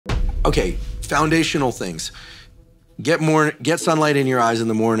Okay, foundational things. Get sunlight in your eyes in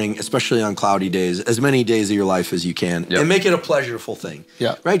the morning, especially on cloudy days, as many days of your life as you can, and make it a pleasurable thing.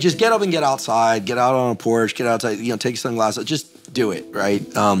 Yeah. Right? Just get up and get outside, get out on a porch, get outside, take sunglasses, just do it, right?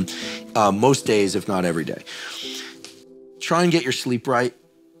 Most days, if not every day. Try and get your sleep right.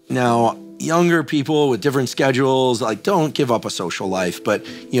 Now, younger people with different schedules, like don't give up a social life, but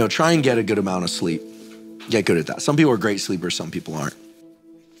try and get a good amount of sleep. Get good at that. Some people are great sleepers, some people aren't.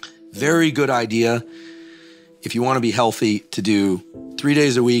 Very good idea, if you want to be healthy, to do 3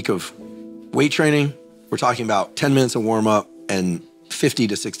 days a week of weight training. We're talking about 10 minutes of warm up and 50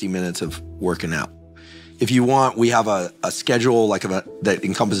 to 60 minutes of working out. If you want, we have a schedule that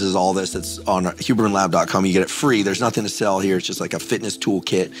encompasses all this. That's on hubermanlab.com. You get it free. There's nothing to sell here. It's just like a fitness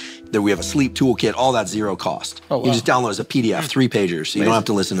toolkit. Then we have a sleep toolkit, all that's zero cost. Oh, wow. You just download as a PDF, 3 pagers, so you don't have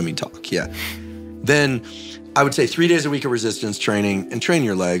to listen to me talk. Yeah. Then I would say 3 days a week of resistance training, and train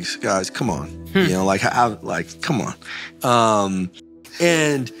your legs, guys. Come on, come on.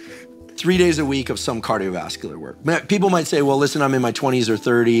 And 3 days a week of some cardiovascular work. People might say, well, listen, I'm in my 20s or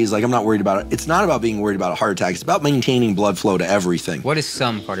 30s. Like, I'm not worried about it. It's not about being worried about a heart attack. It's about maintaining blood flow to everything. What is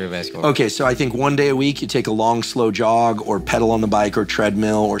some cardiovascular? Okay, so I think 1 day a week, you take a long, slow jog or pedal on the bike or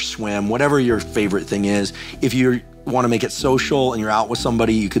treadmill or swim, whatever your favorite thing is. If you want to make it social and you're out with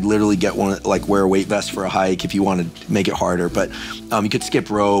somebody, you could literally get one, like wear a weight vest for a hike if you want to make it harder. But you could skip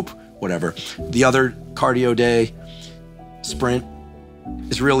rope, whatever. The other cardio day, sprint.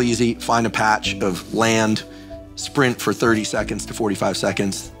 It's real easy. Find a patch of land, sprint for 30 seconds to 45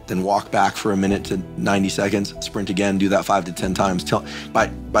 seconds, then walk back for a minute to 90 seconds, sprint again, do that 5 to 10 times.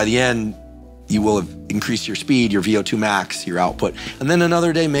 By the end, you will have increased your speed, your VO2 max, your output. And then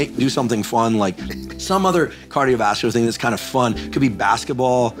another day, do something fun, like some other cardiovascular thing that's kind of fun. Could be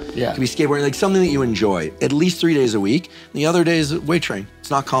basketball, could be skateboarding, like something that you enjoy. At least 3 days a week. The other day is weight train. It's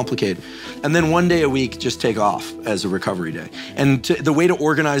not complicated. And then 1 day a week, just take off as a recovery day. And the way to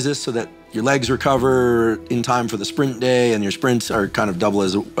organize this so that your legs recover in time for the sprint day and your sprints are kind of double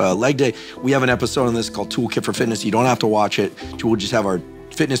as a leg day, we have an episode on this called Toolkit for Fitness. You don't have to watch it. We'll just have our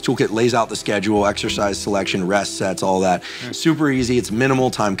fitness toolkit, lays out the schedule, exercise selection, rest sets, all that. Super easy. It's minimal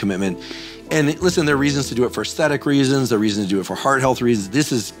time commitment. And listen, there are reasons to do it for aesthetic reasons. There are reasons to do it for heart health reasons.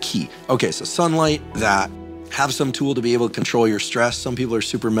 This is key. Okay, so sunlight, that. Have some tool to be able to control your stress. Some people are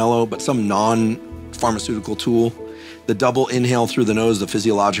super mellow, but some non-pharmaceutical tool. The double inhale through the nose, the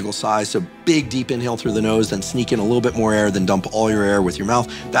physiological size. So big, deep inhale through the nose, then sneak in a little bit more air, then dump all your air with your mouth.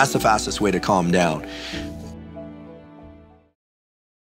 That's the fastest way to calm down.